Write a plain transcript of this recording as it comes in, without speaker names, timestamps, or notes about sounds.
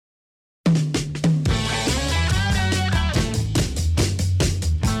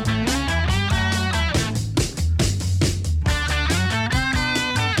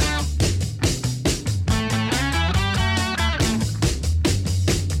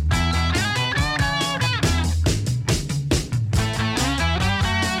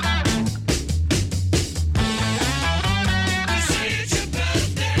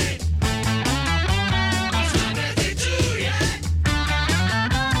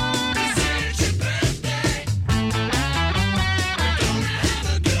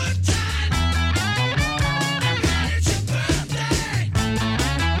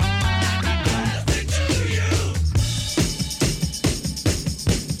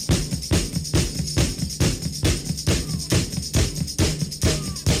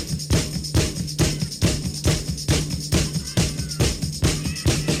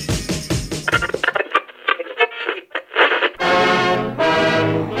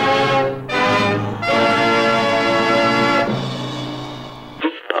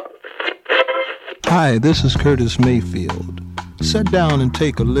Hi, this is Curtis Mayfield. Sit down and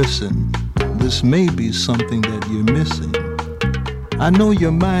take a listen. This may be something that you're missing. I know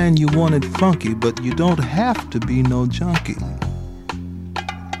your mind, you want it funky, but you don't have to be no junkie.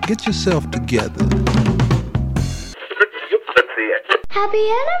 Get yourself together.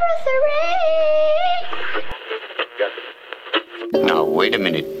 Happy anniversary! Now, wait a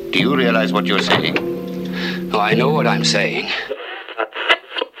minute. Do you realize what you're saying? Oh, I know what I'm saying.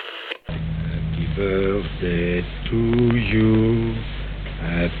 Happy birthday to you.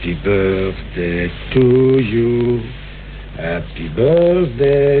 Happy birthday to you. Happy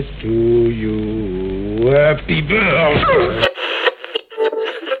birthday to you. Happy birthday.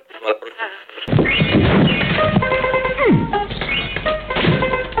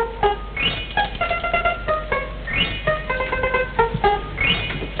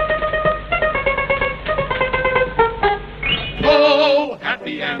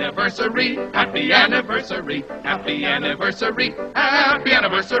 Happy anniversary, happy anniversary, happy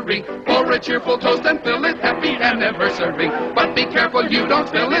anniversary. Pour a cheerful toast and fill it, happy anniversary. But be careful you don't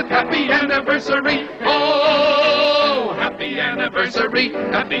spill it, happy anniversary. Oh, happy anniversary,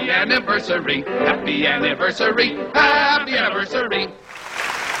 happy anniversary, happy anniversary, happy anniversary.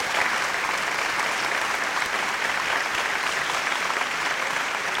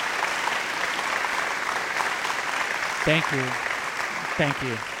 Thank you. Thank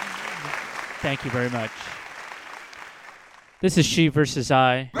you. Thank you very much. This is She vs.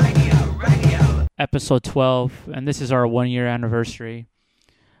 I, episode 12, and this is our 1-year anniversary.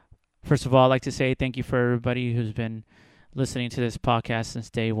 First of all, I'd like to say thank you for everybody who's been listening to this podcast since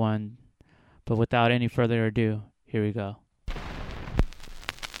day one. But without any further ado, here we go.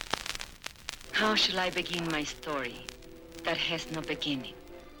 How shall I begin my story that has no beginning?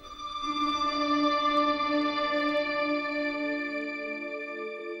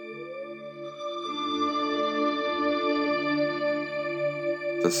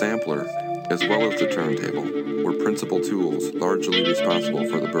 The sampler, as well as the turntable, were principal tools largely responsible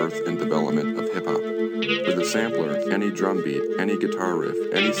for the birth and development of hip-hop. With a sampler, any drum beat, any guitar riff,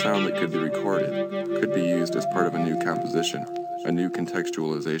 any sound that could be recorded could be used as part of a new composition, a new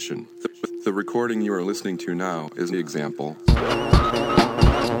contextualization. The recording you are listening to now is an example.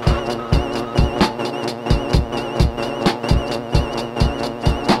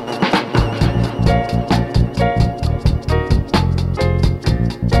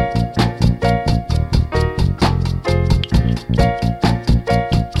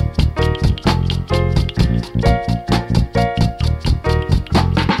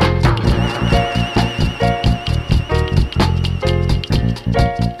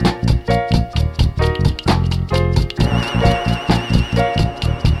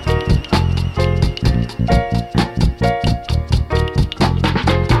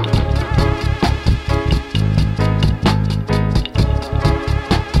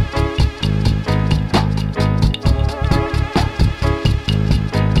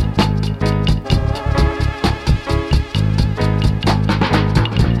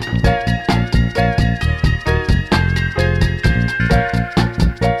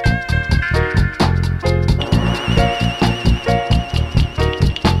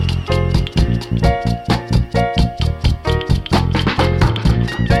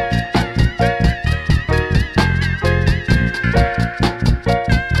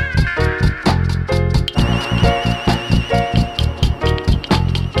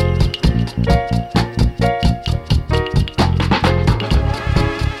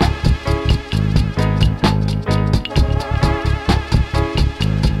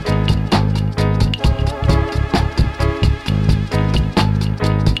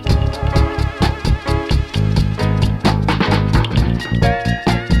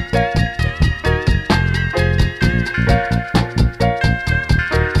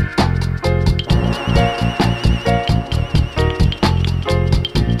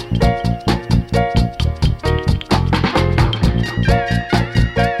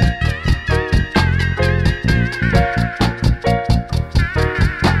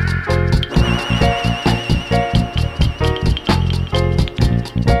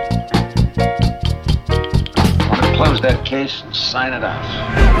 That case and sign it out.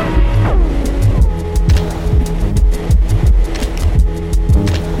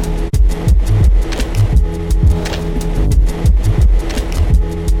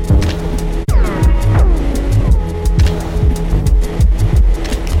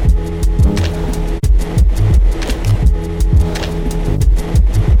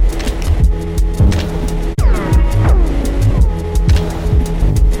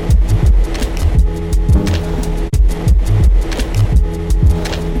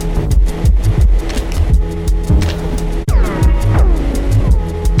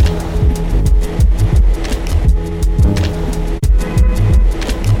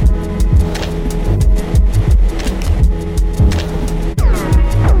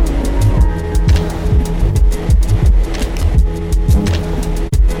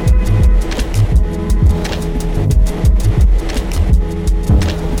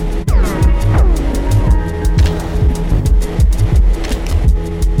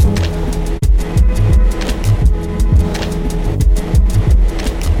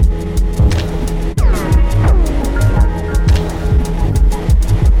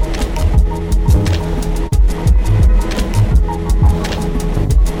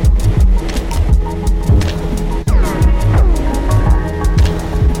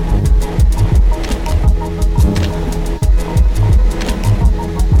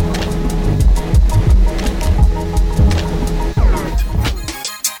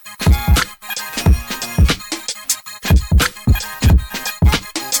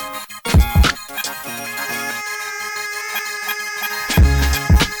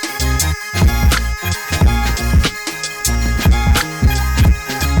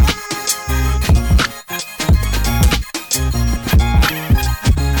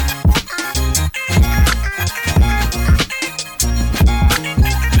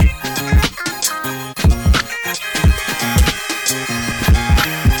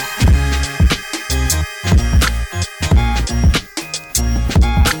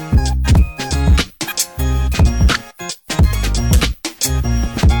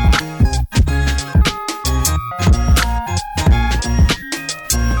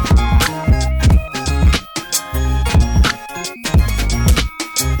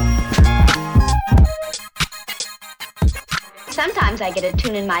 I get a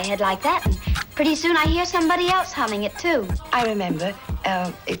tune in my head like that, and pretty soon I hear somebody else humming it, too. I remember.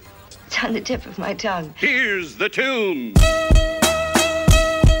 It's on the tip of my tongue. Here's the tune.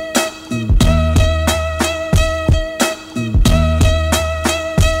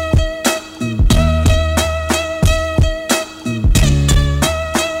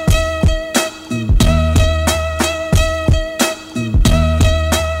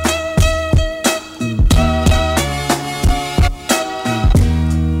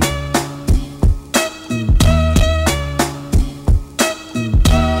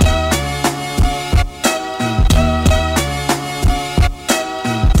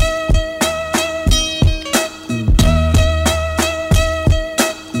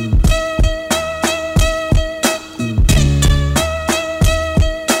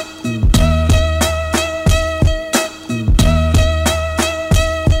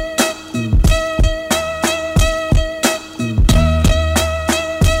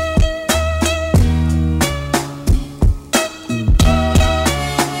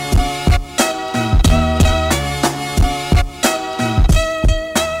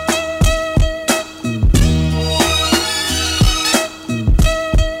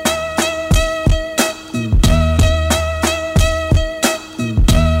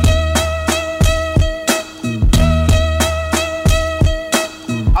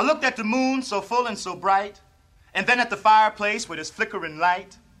 So full and so bright, and then at the fireplace with its flickering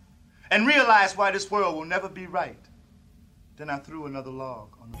light, and realized why this world will never be right. Then I threw another log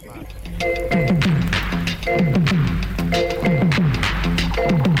on the fire.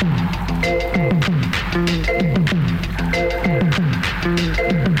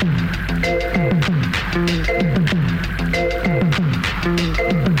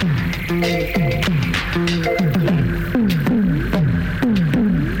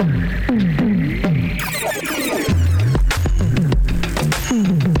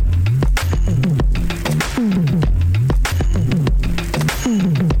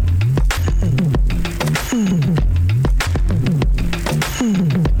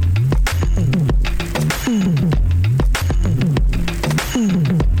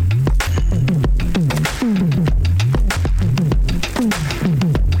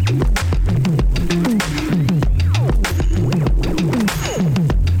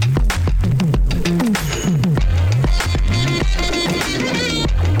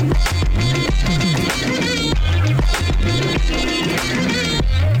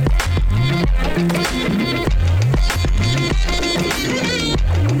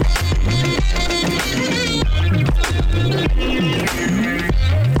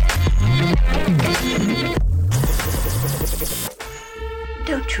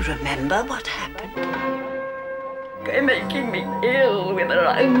 Don't you remember what happened? They're making me ill with their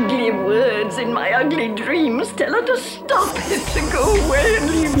ugly words in my ugly dreams. Tell her to stop it, to go away and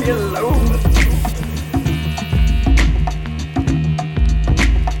leave me alone.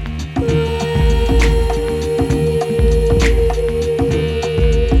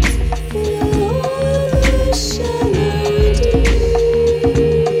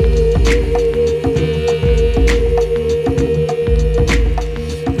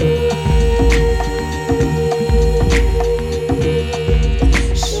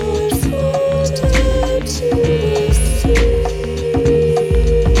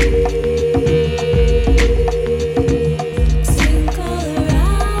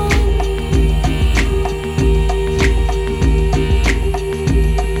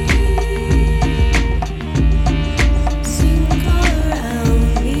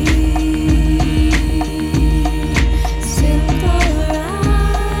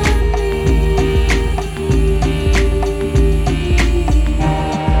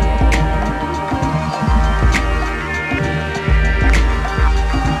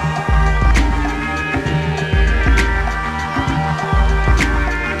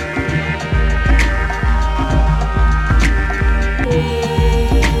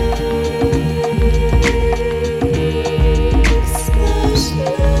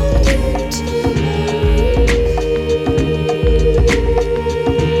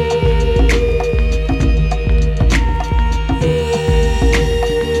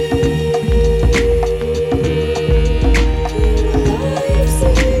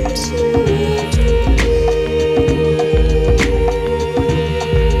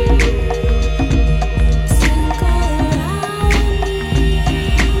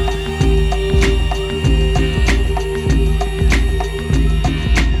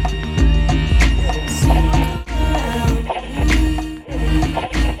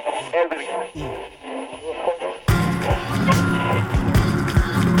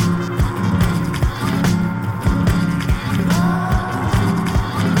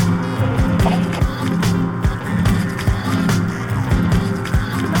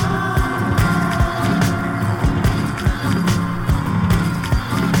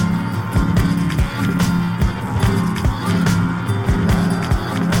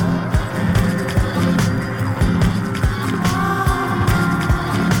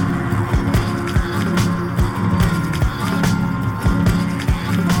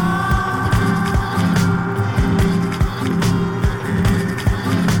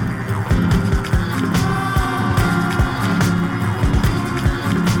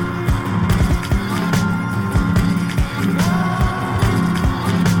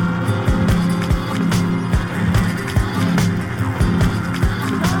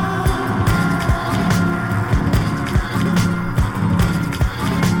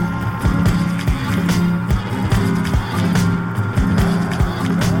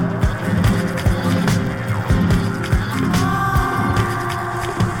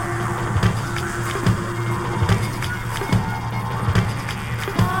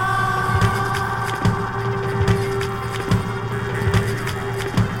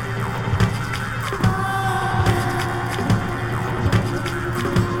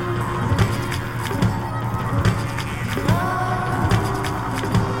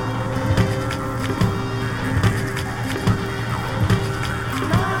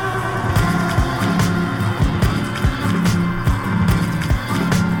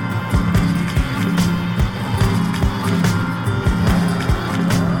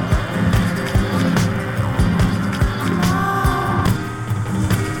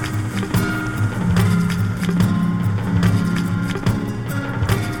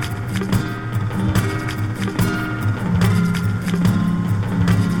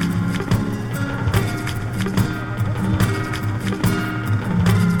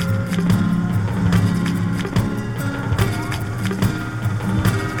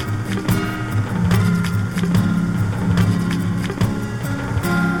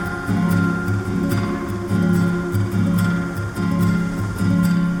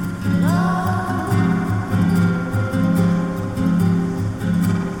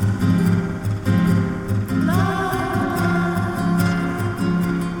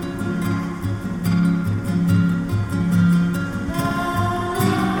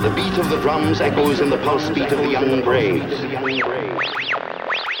 the drums echoes in the pulse beat of the young braves.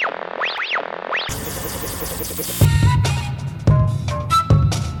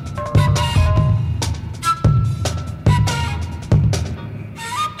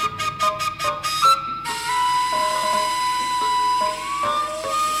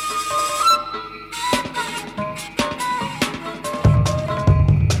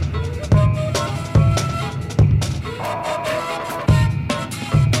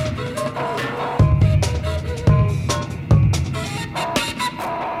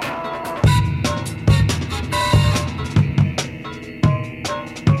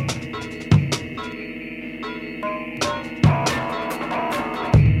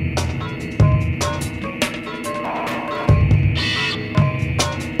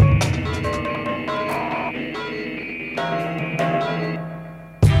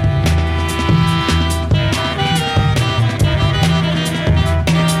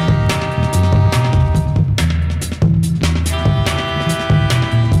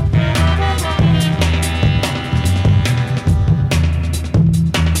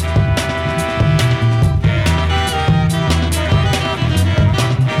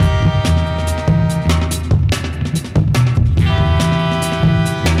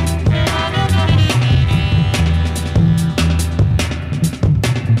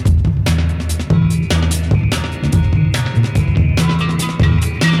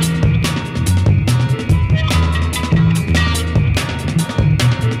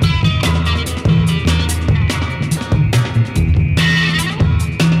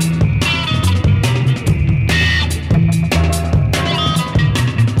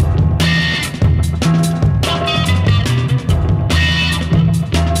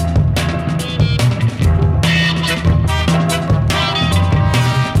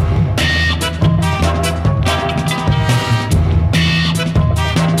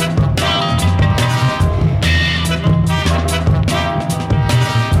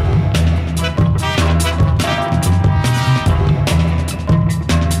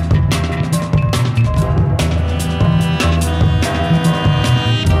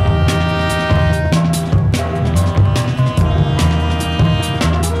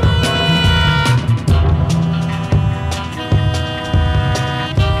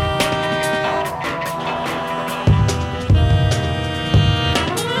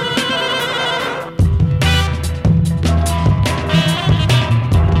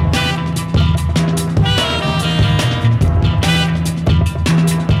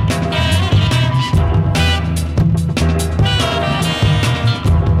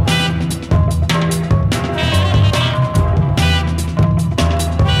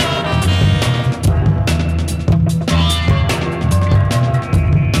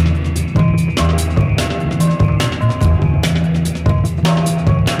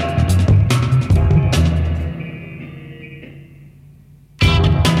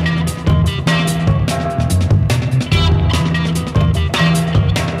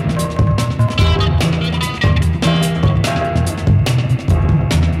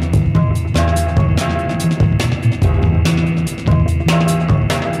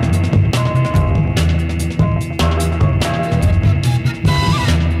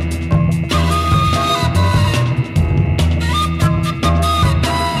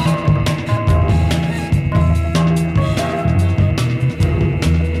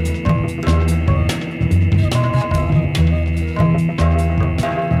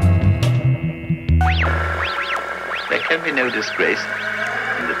 disgrace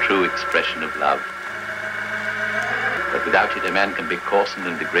in the true expression of love. But without it, a man can be coarsened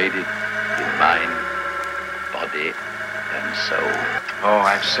and degraded in mind, body, and soul. Oh,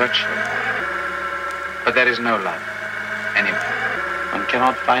 I've searched for it. But there is no love anywhere. One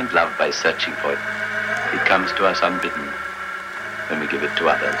cannot find love by searching for it. It comes to us unbidden when we give it to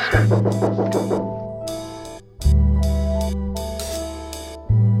others.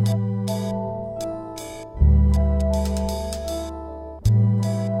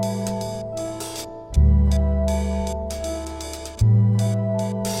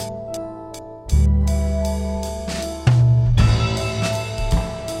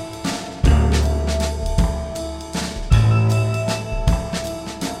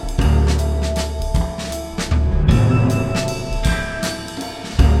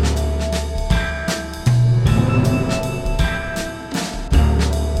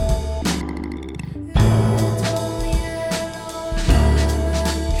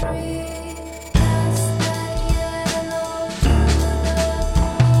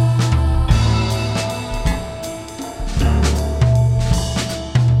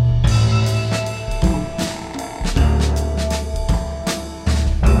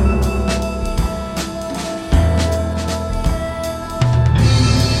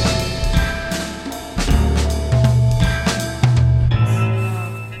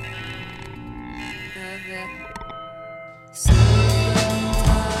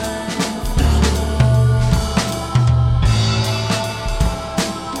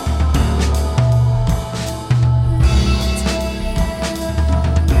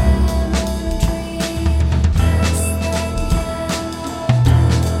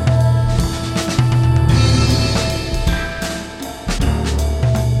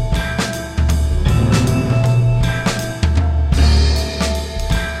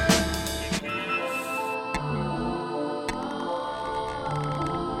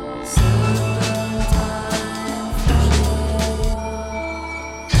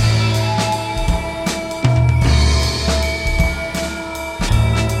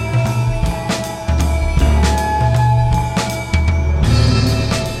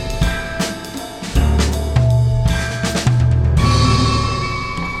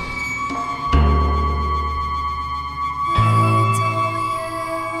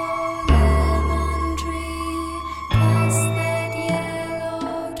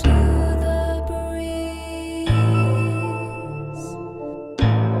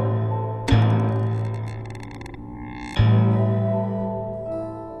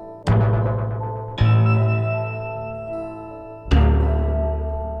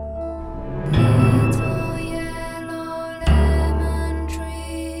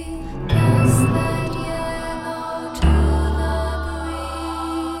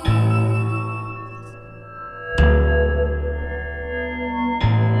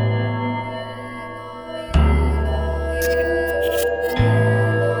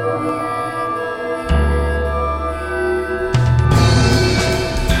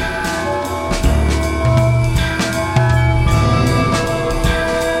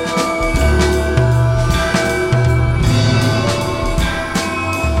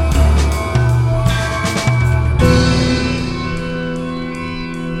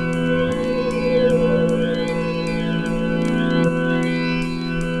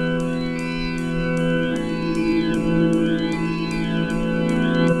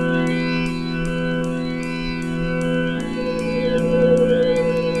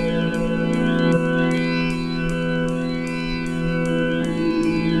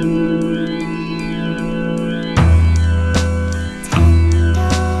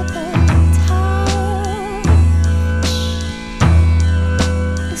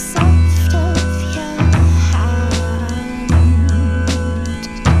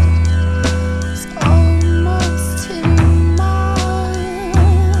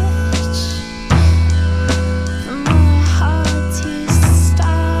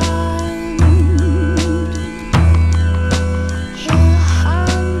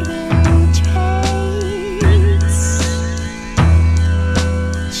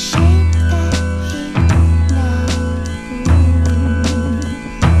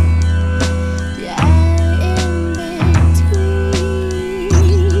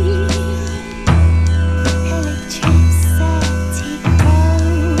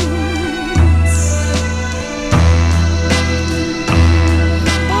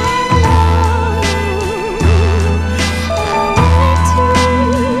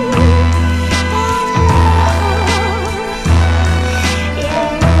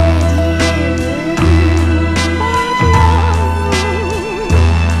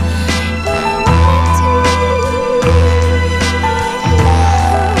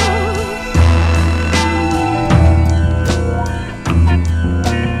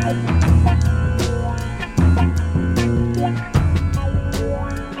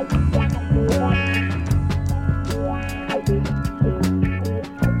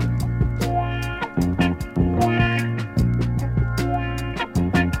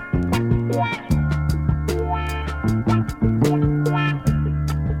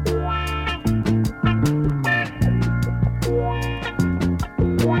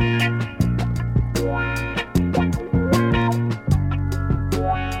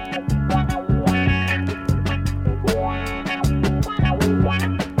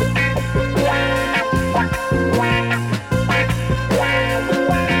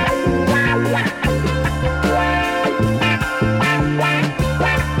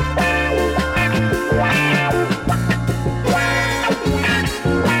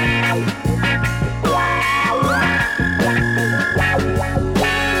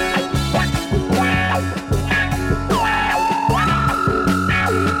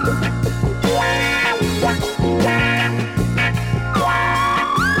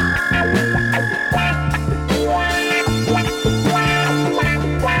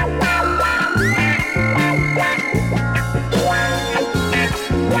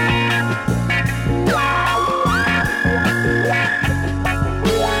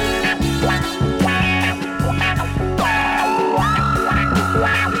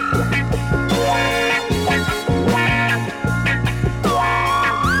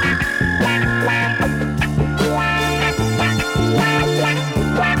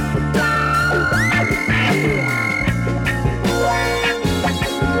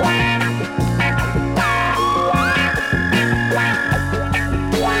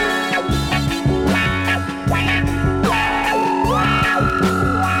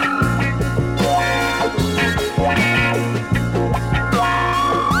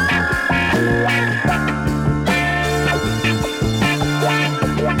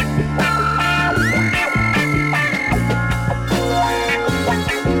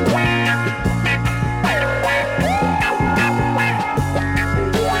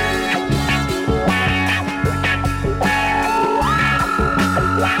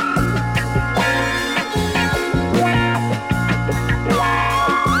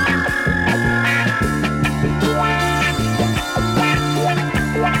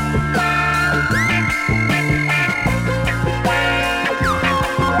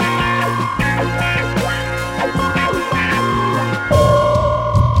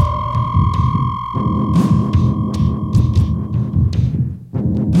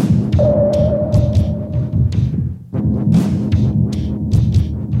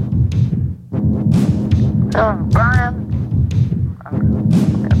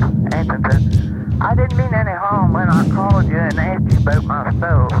 I didn't mean any harm when I called you and asked you about my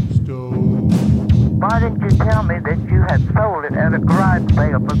stove. Why didn't you tell me that you had sold it at a garage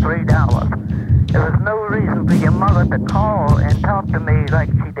sale for $3? There was no reason for your mother to call and talk to me like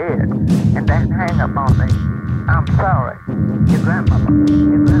she did and then hang up on me. I'm sorry. Your grandmother.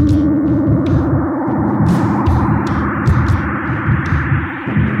 Your grandmother.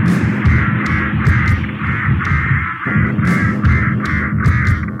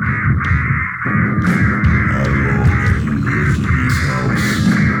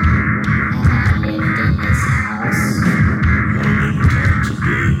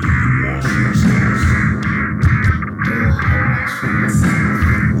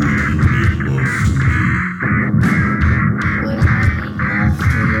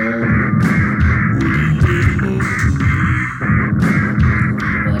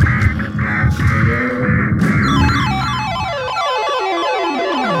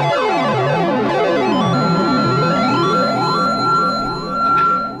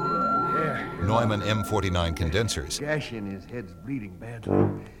 Neumann M49 condensers. Gash in his head's bleeding bad.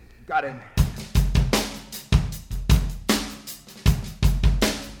 Got him.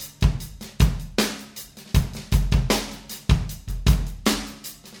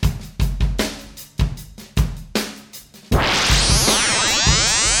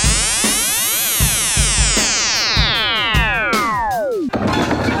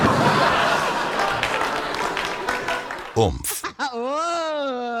 Oomph.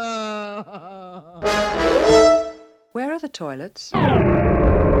 Where are the toilets?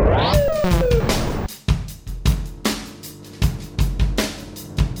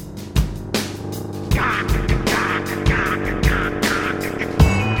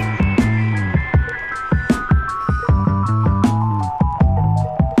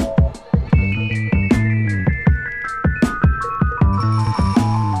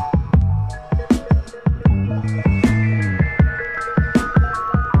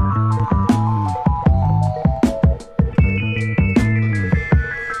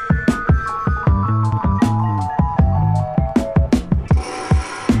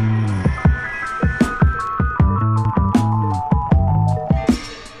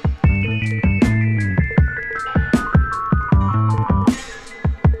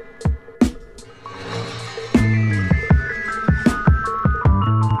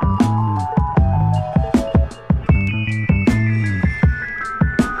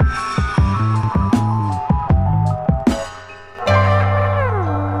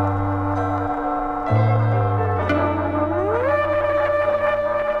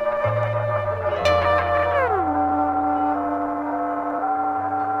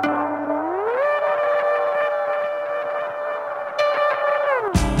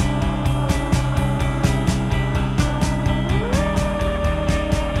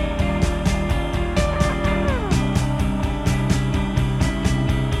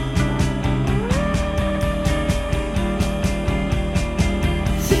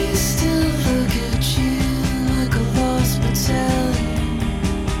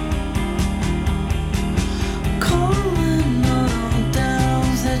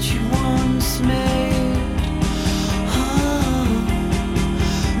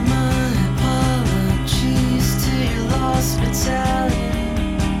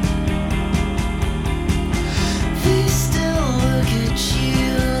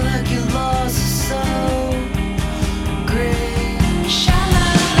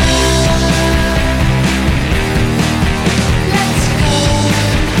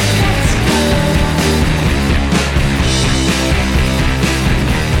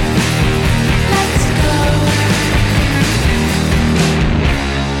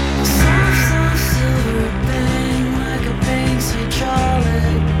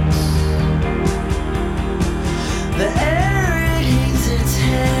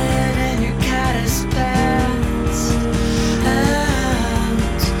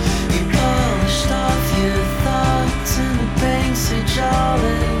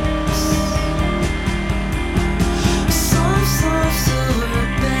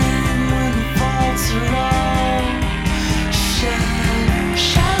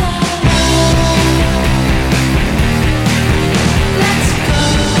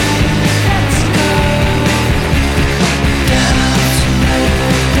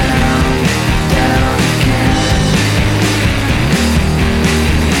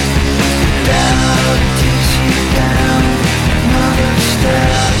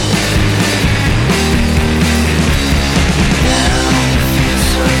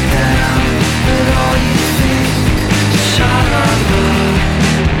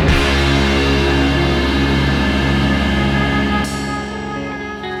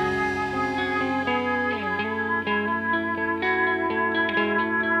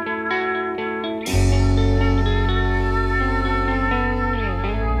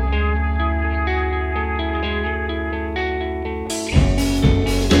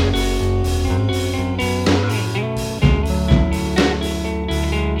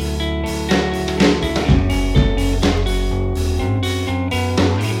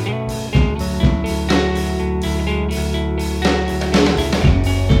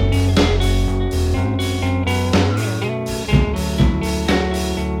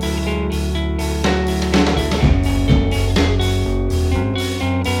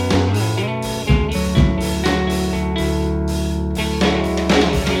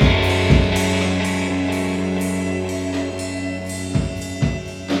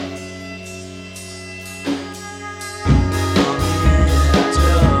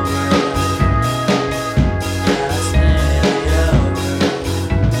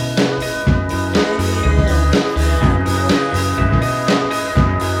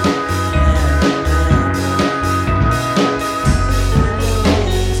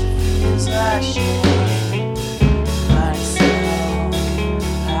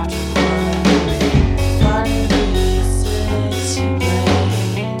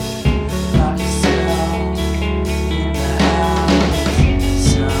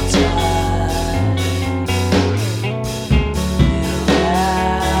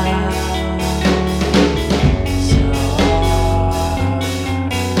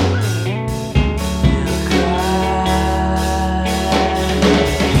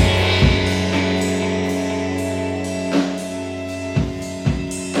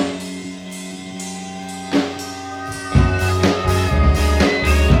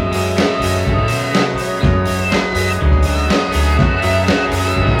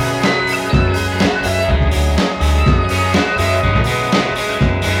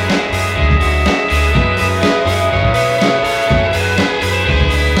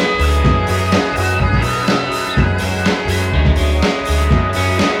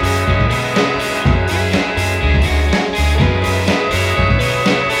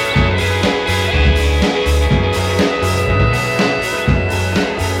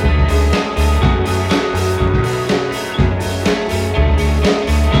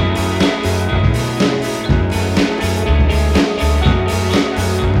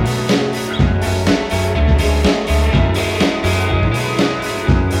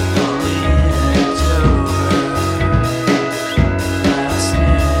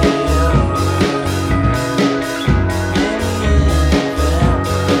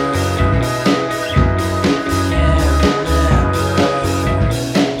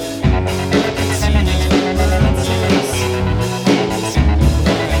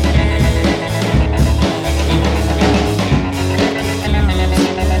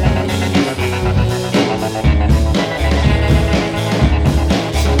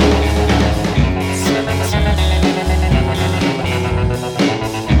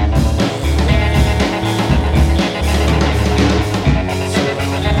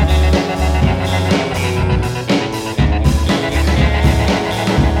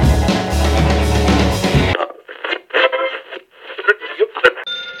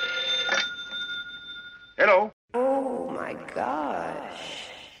 Hello. Oh my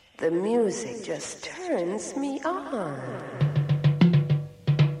gosh. The music just turns me on.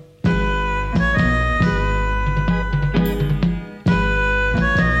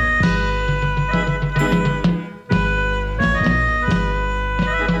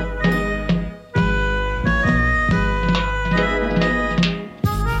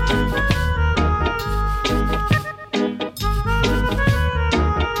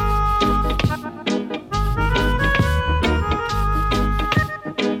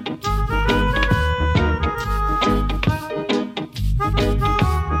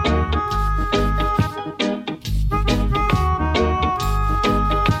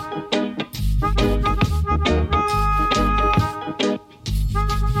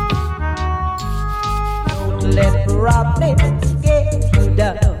 Let problems get you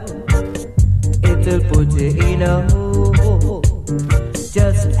down. It'll put you in a hole.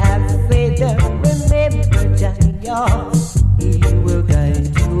 Just have faith and remember, Jah, He will guide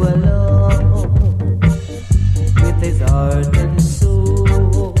you along with His heart and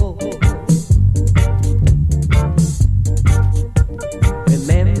soul.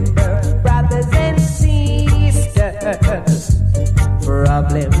 Remember, brothers and sisters,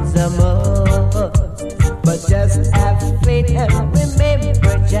 problems are must. But just have faith and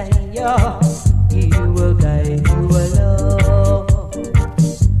remember, Jah, He will guide you along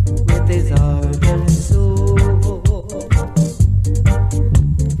with His heart and soul.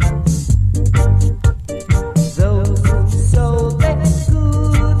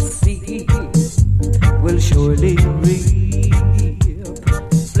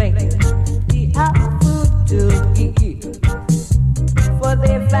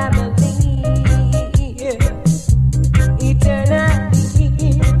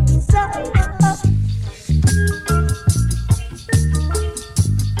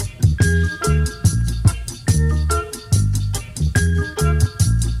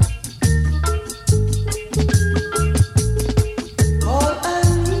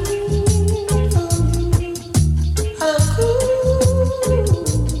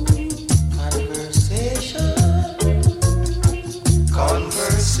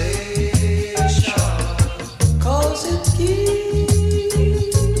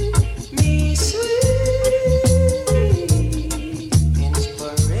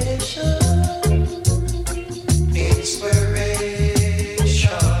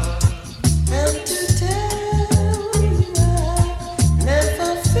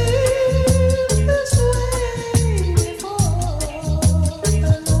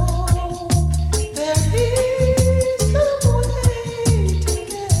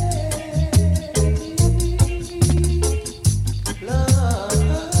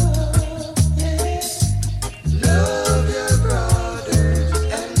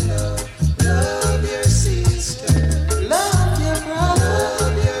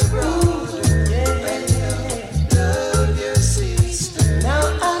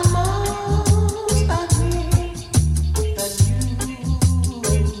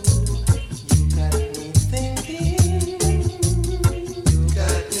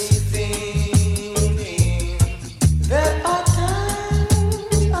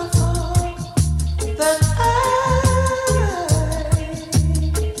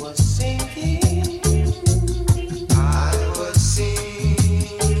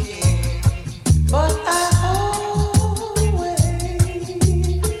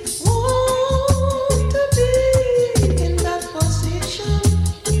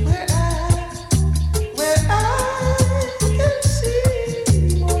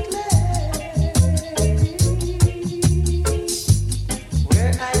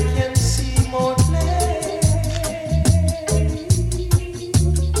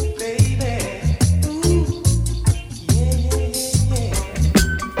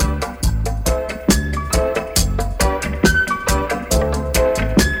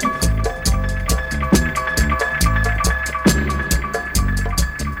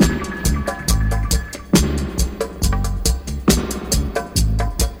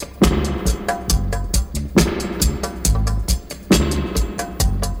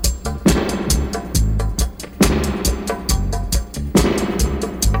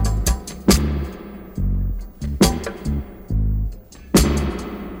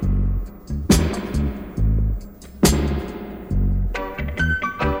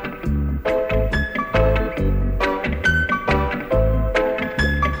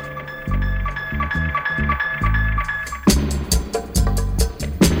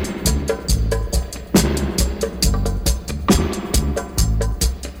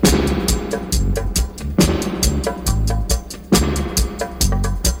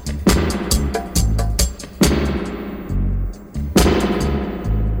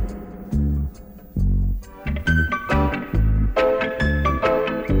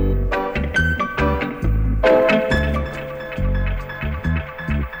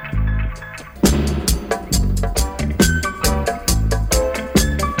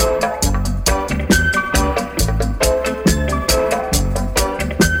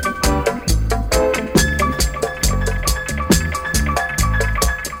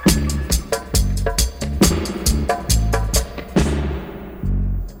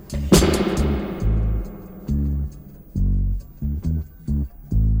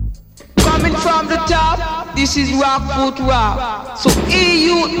 This is Rockfoot Rock. So hey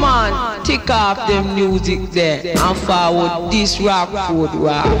youth man, take off them music there and forward this Rockfoot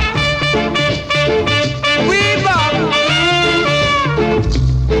Rock. We back.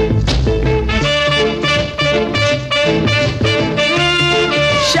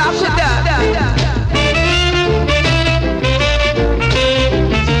 Shout to that.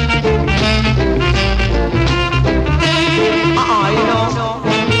 You know.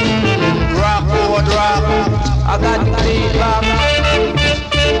 Rockfoot Rock. I got the feedback.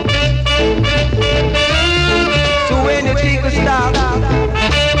 So when you take a stop,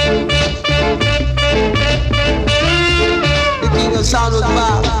 the king of sound was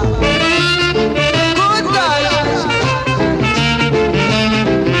back. Good God.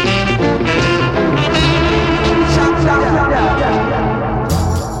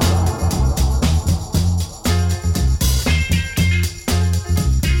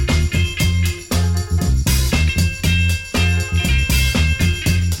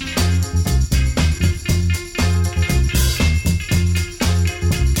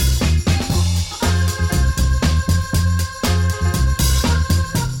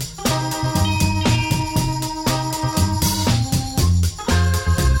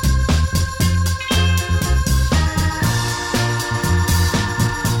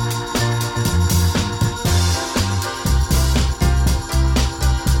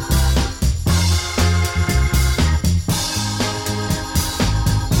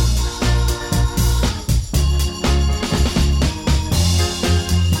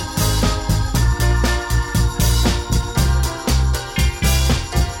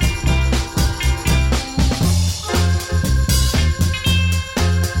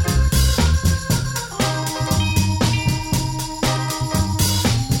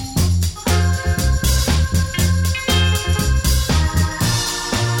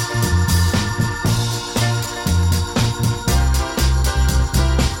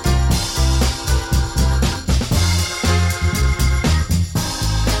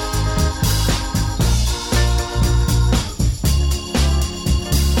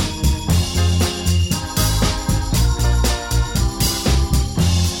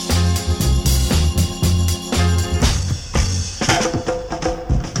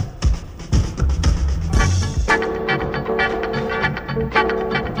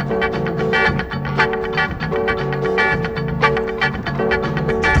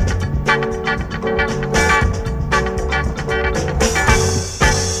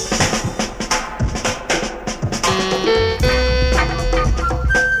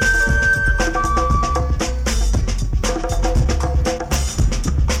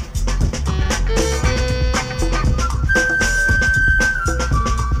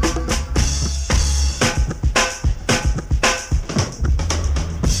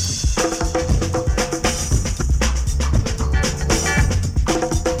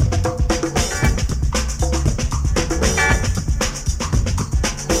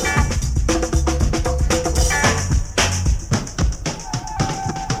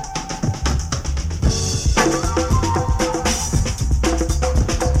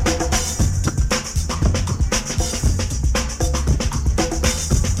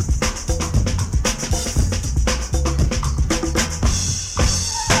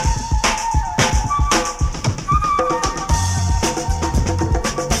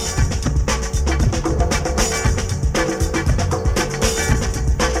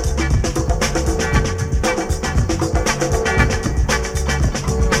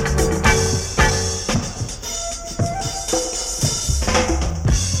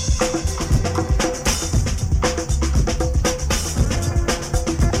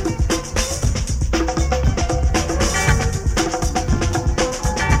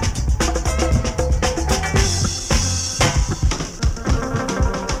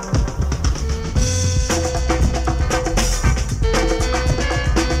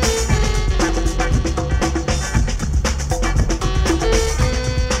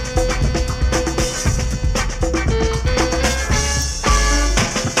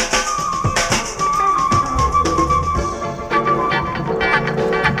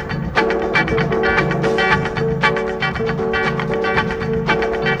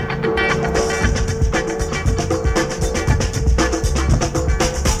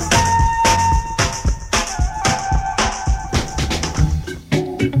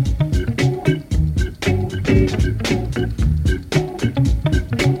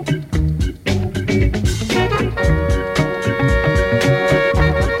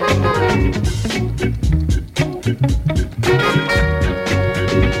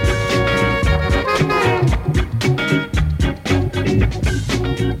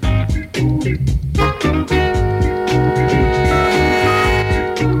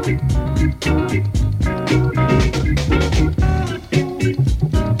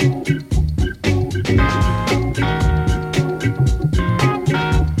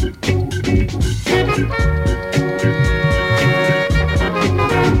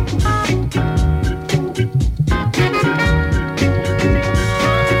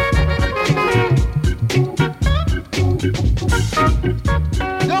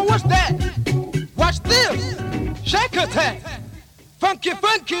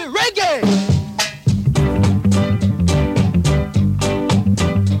 funky reggae.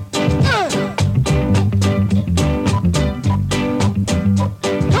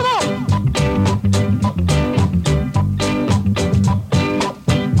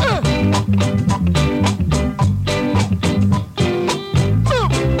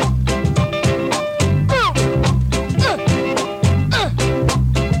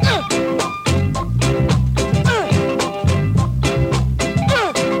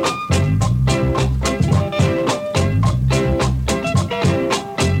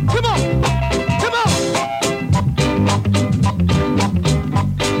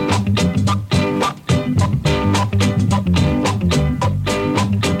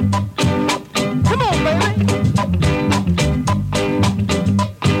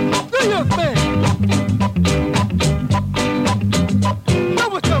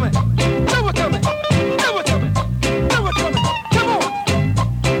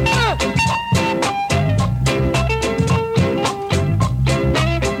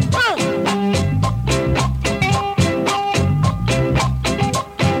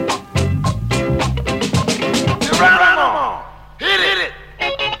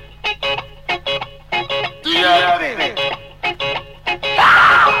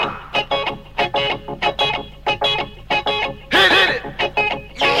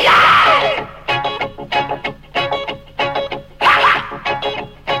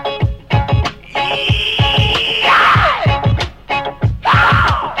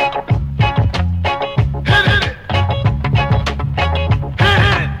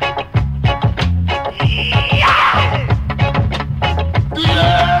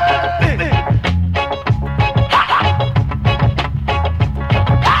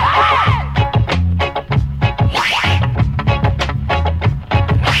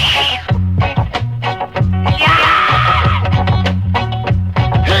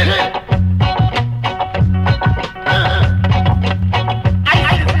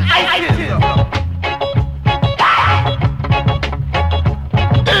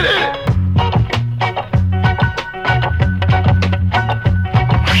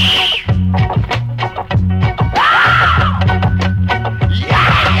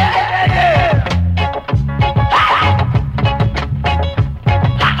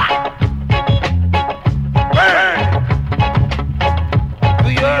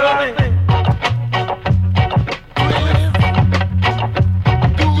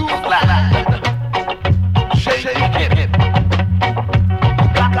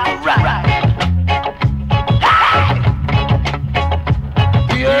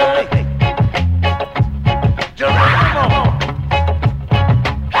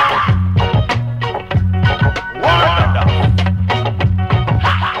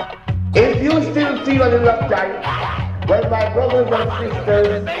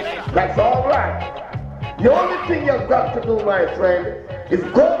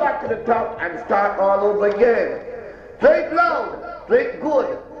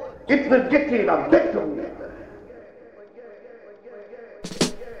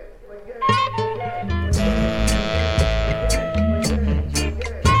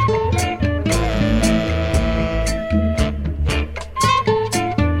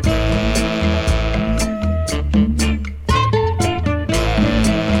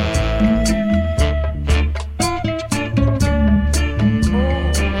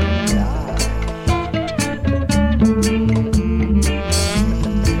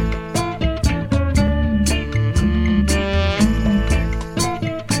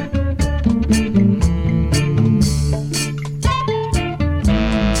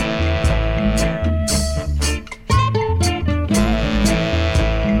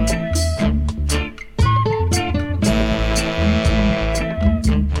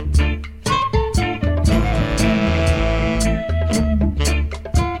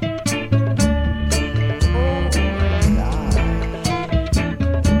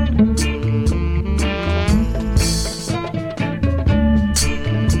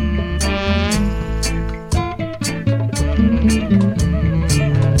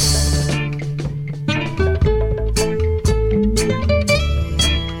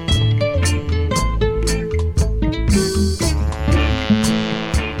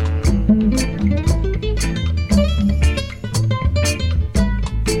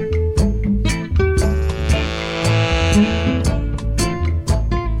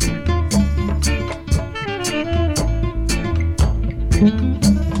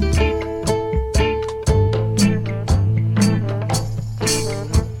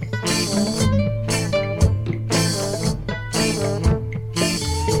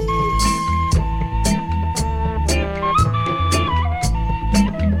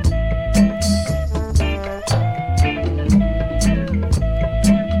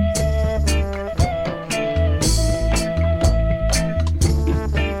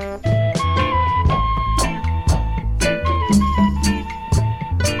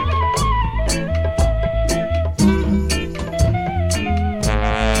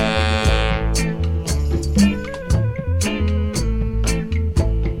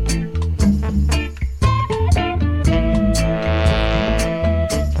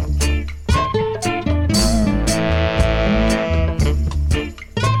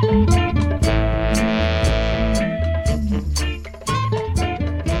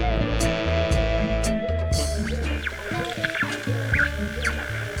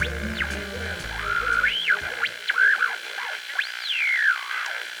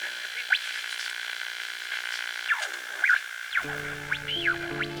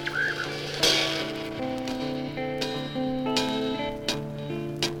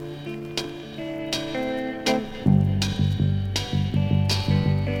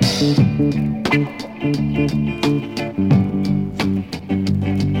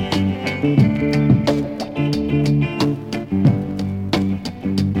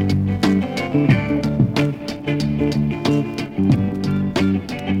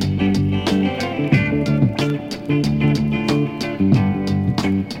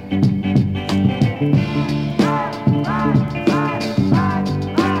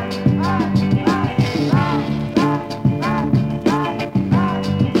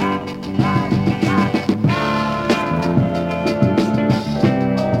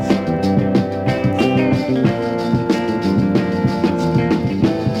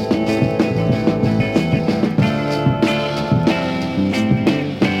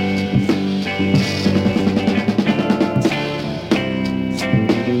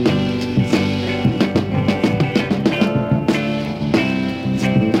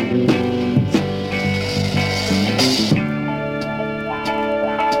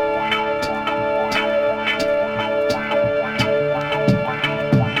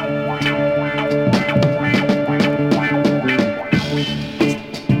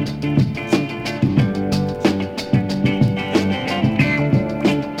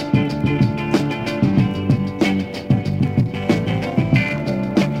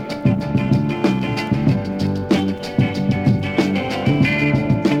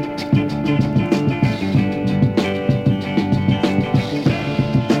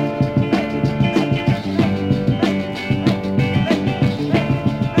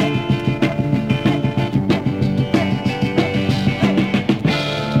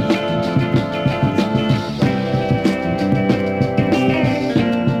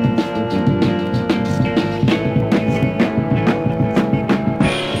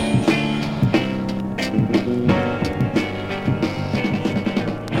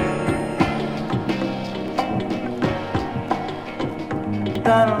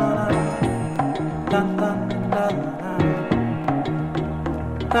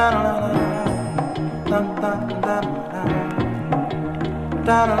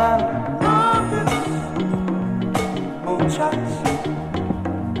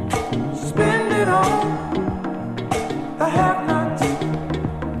 Spend it on the have-nots.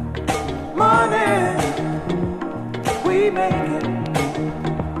 Money, we make it.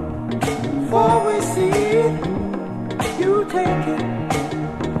 Before we see it, you take it.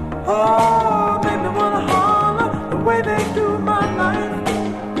 Oh, make me wanna holler the way they do my life.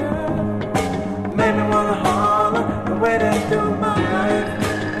 Yeah. Make me wanna holler the way they do my life.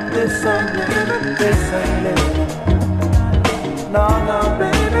 This ain't living, this ain't living. No, no,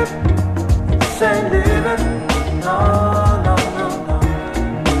 baby, this ain't living. No, no, no, no.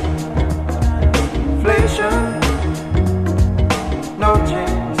 Inflation, no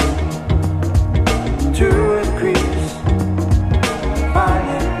chance to increase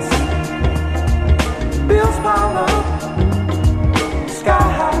finance. Bills pile up, sky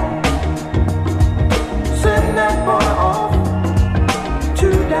high. Send that boy off to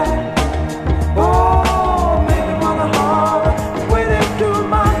die. Oh,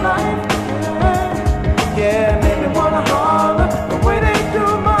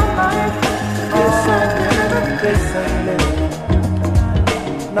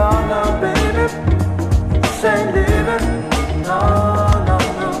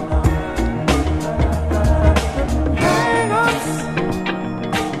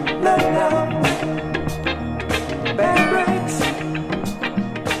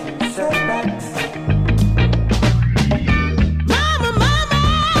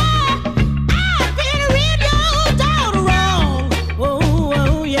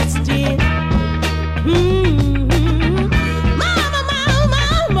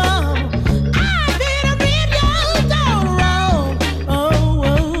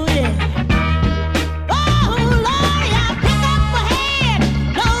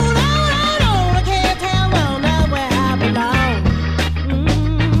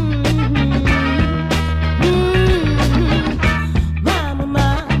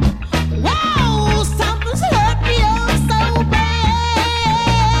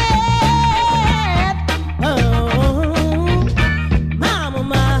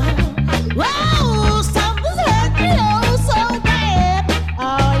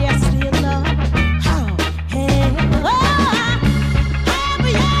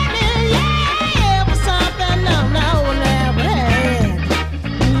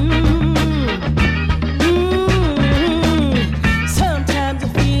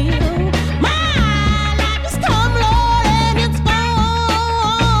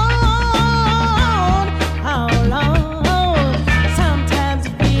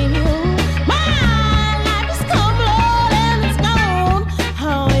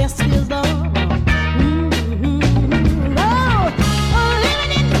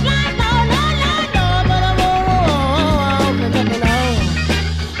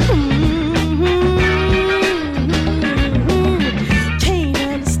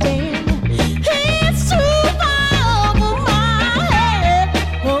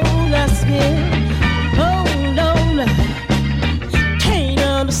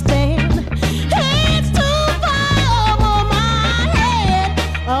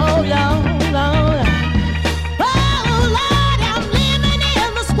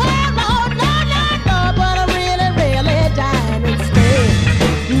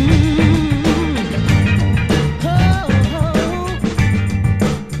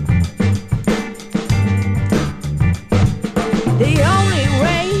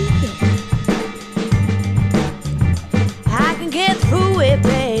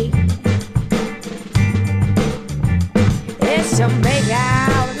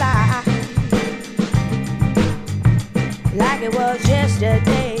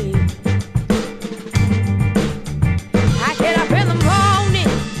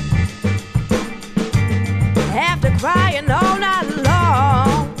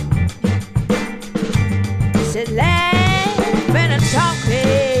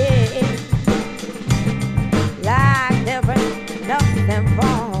 and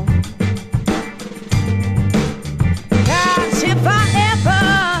wrong. 'Cause if I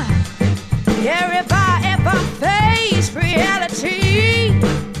ever face reality,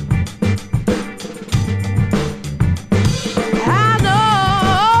 I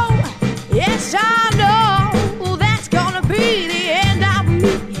know, yes I know, that's gonna be the end of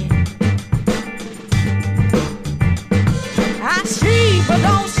me. I see but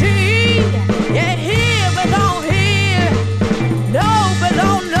don't see, yeah, hear but don't hear, know but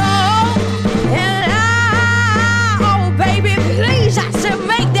don't know. And oh baby, please, I said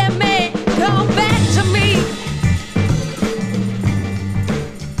make that man come back to me.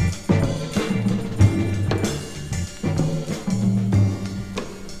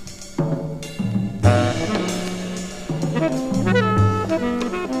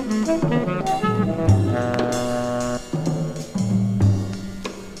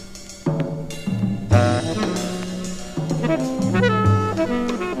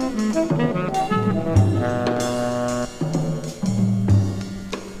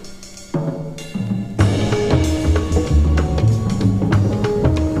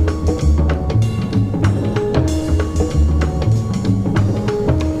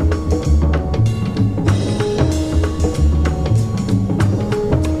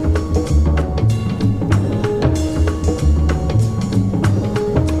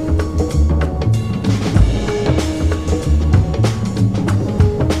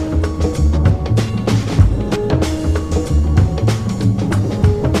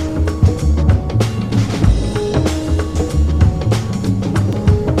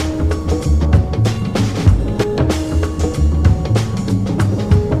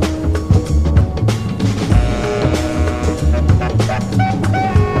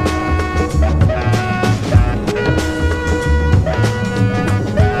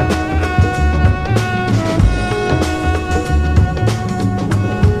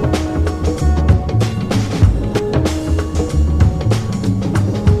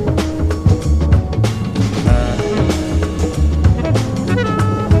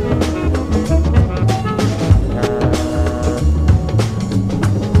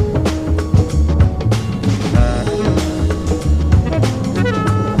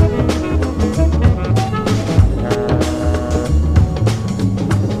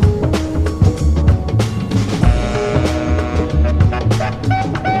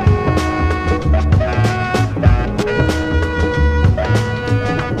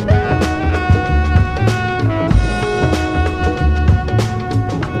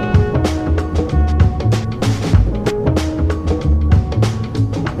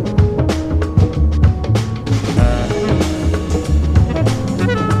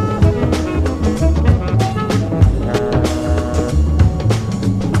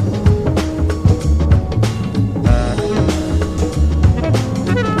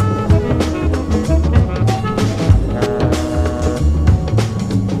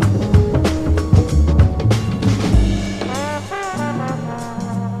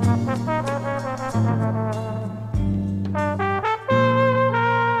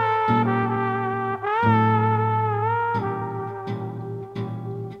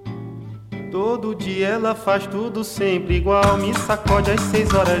 Todo dia ela faz tudo sempre igual. Me sacode às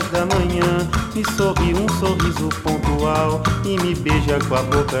 6 horas da manhã, me sorri um sorriso pontual e me beija com a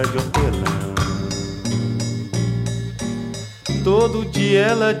boca de hortelã. Todo dia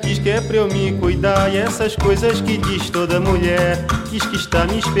ela diz que é pra eu me cuidar, e essas coisas que diz toda mulher. Diz que está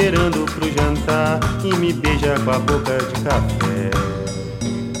me esperando pro jantar e me beija com a boca de café.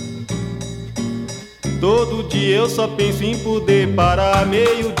 Todo dia eu só penso em poder parar,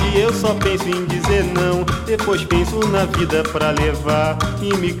 meio-dia eu só penso em dizer não. Depois penso na vida pra levar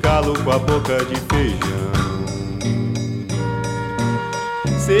e me calo com a boca de feijão.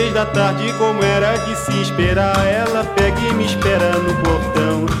 6 da tarde, como era de se esperar, ela pega e me espera no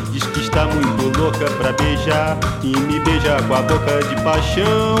portão. Diz que está muito louca pra beijar e me beija com a boca de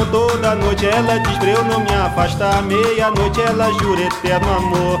paixão. Toda noite ela diz pra eu não me afastar, meia-noite ela jura eterno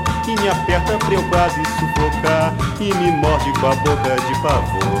amor e me aperta pra eu quase sufocar e me morde com a boca de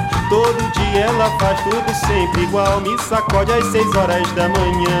pavor. Todo dia ela faz tudo sempre igual, me sacode às 6 horas da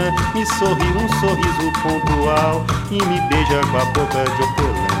manhã, me sorri um sorriso pontual e me beija com a boca de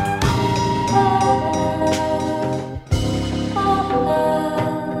hortelã.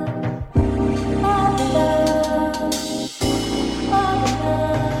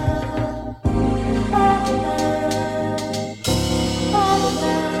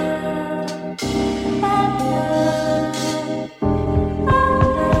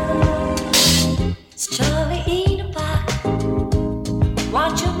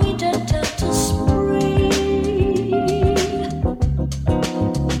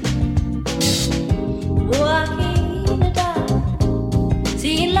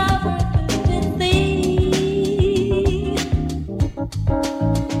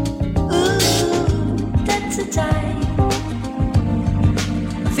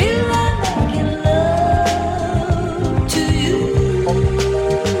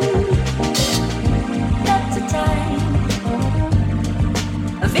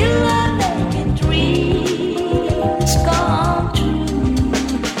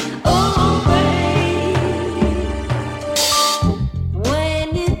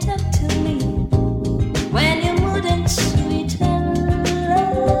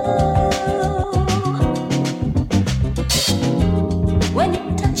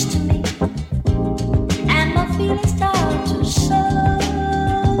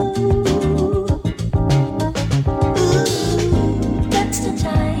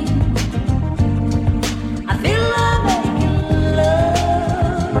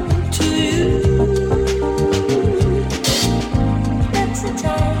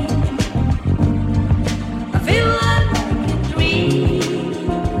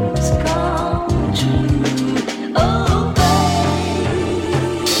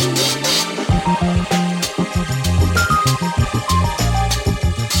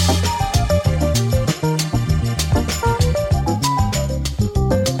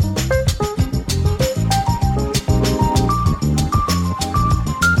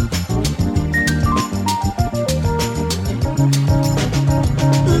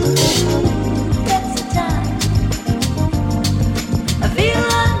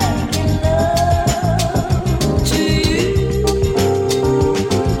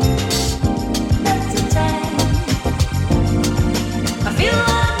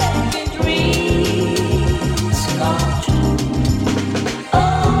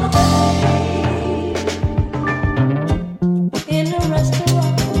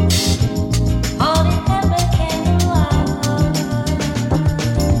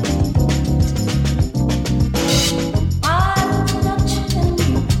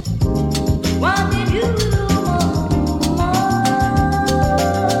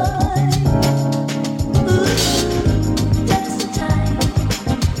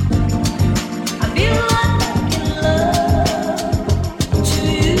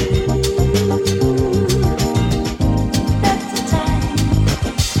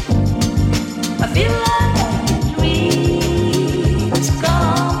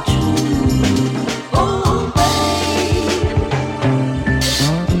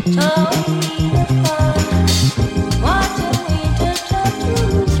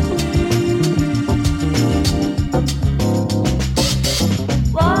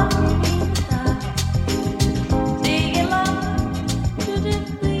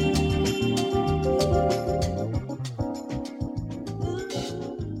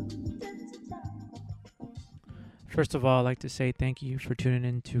 First of all, I'd like to say thank you for tuning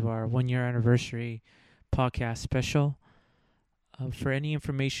in to our 1-year anniversary podcast special. For any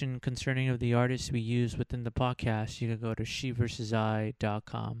information concerning of the artists we use within the podcast, you can go to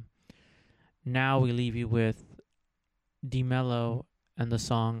sheversusi.com. Now we leave you with Dimelo and the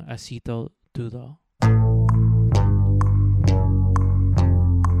song Asito Tudo.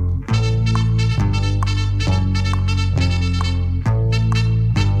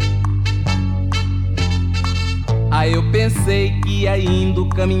 Aí eu pensei que ia indo,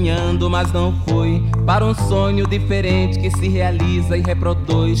 caminhando, mas não fui. Para um sonho diferente que se realiza e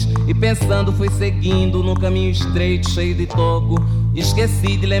reproduz. E pensando fui seguindo num caminho estreito, cheio de toco.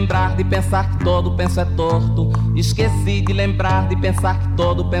 Esqueci de lembrar de pensar que todo penso é torto. Esqueci de lembrar de pensar que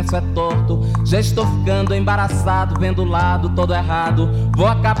todo penso é torto. Já estou ficando embaraçado, vendo o lado todo errado. Vou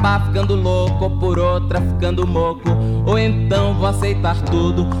acabar ficando louco, ou por outra ficando moco. Ou então vou aceitar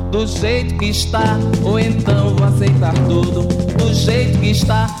tudo do jeito que está. Ou então vou aceitar tudo do jeito que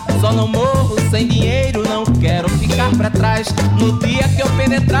está. Só não morro sem dinheiro, não quero ficar pra trás. No dia que eu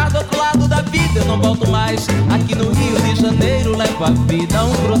penetrar do outro lado da vida, eu não volto mais. Aqui no Rio de Janeiro levo a vida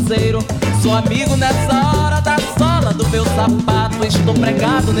um cruzeiro. Sou amigo nessa hora da sola do meu sapato. Estou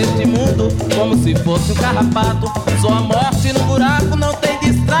pregado neste mundo como se fosse um carrapato. Sou a morte no buraco, não tem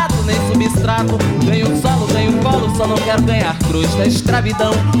distrato nem substrato. Ganho solo, ganho colo, só não quero ganhar cruz da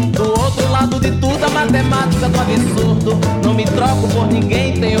escravidão. Do outro lado de tudo a matemática do absurdo. Não me troco por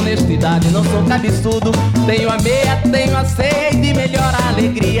ninguém, tenho honestidade, não sou cabeçudo. Tenho a meia, tenho a ceia e de melhor a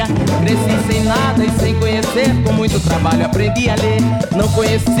alegria. Cresci sem nada e sem conhecer, com muito trabalho aprendi a ler. Não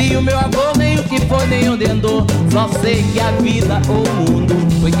conheci o meu avô, nem o que foi, nem onde andou. Só sei que a vida ou o mundo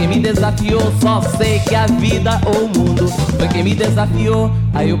foi quem me desafiou. Só sei que a vida ou o mundo foi quem me desafiou.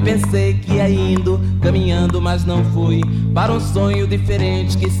 Aí eu pensei que ia indo, caminhando, mas não fui. Para um sonho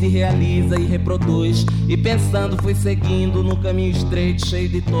diferente que se realiza e reproduz. E pensando fui seguindo num caminho estreito, cheio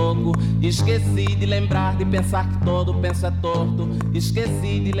de toco. Esqueci de lembrar de pensar que todo penso é torto.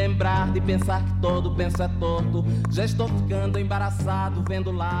 Esqueci de lembrar de pensar que todo penso é torto. Já estou ficando embaraçado, vendo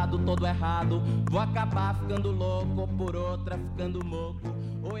o lado todo errado. Vou acabar ficando louco, ou por outra ficando moco.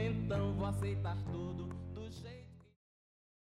 Ou então vou aceitar